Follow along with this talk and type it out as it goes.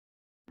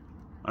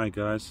Hi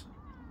guys,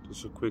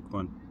 just a quick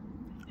one.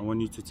 I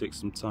want you to take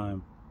some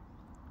time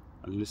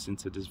and listen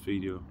to this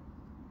video.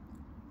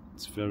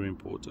 It's very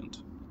important.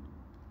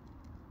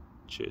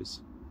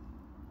 Cheers.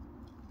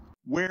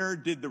 Where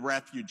did the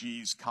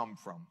refugees come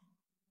from?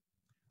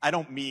 I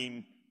don't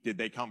mean did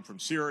they come from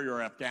Syria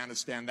or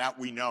Afghanistan, that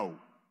we know.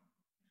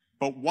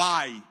 But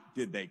why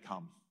did they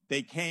come?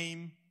 They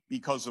came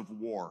because of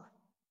war.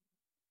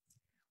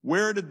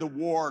 Where did the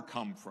war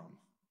come from?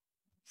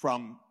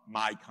 From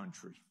my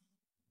country.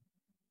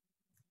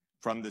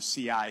 From the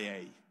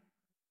CIA,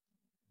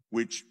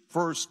 which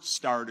first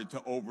started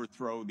to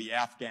overthrow the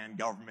Afghan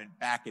government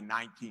back in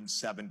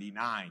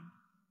 1979.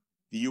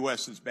 The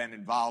U.S. has been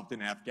involved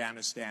in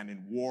Afghanistan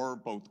in war,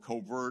 both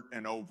covert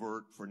and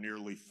overt, for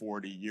nearly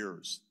 40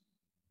 years.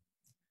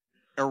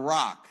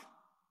 Iraq,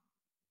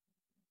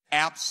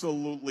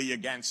 absolutely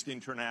against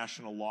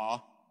international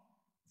law,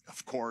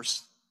 of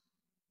course,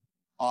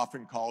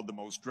 often called the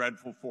most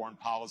dreadful foreign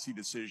policy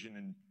decision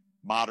in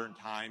modern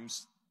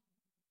times.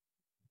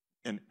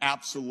 An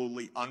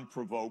absolutely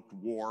unprovoked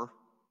war,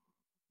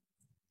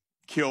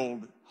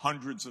 killed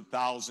hundreds of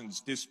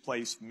thousands,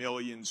 displaced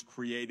millions,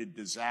 created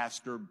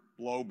disaster,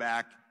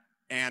 blowback,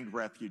 and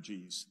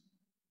refugees.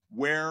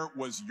 Where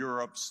was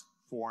Europe's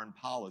foreign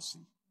policy?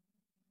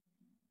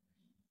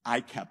 I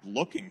kept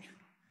looking.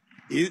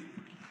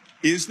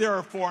 Is there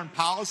a foreign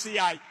policy?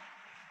 I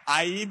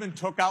even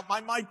took out my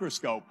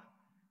microscope.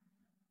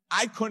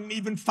 I couldn't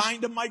even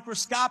find a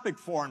microscopic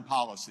foreign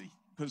policy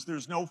because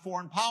there's no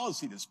foreign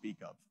policy to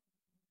speak of.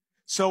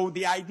 So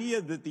the idea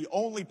that the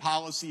only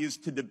policy is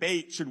to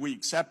debate should we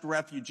accept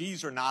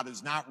refugees or not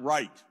is not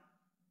right.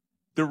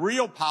 The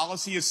real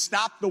policy is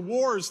stop the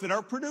wars that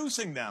are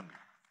producing them.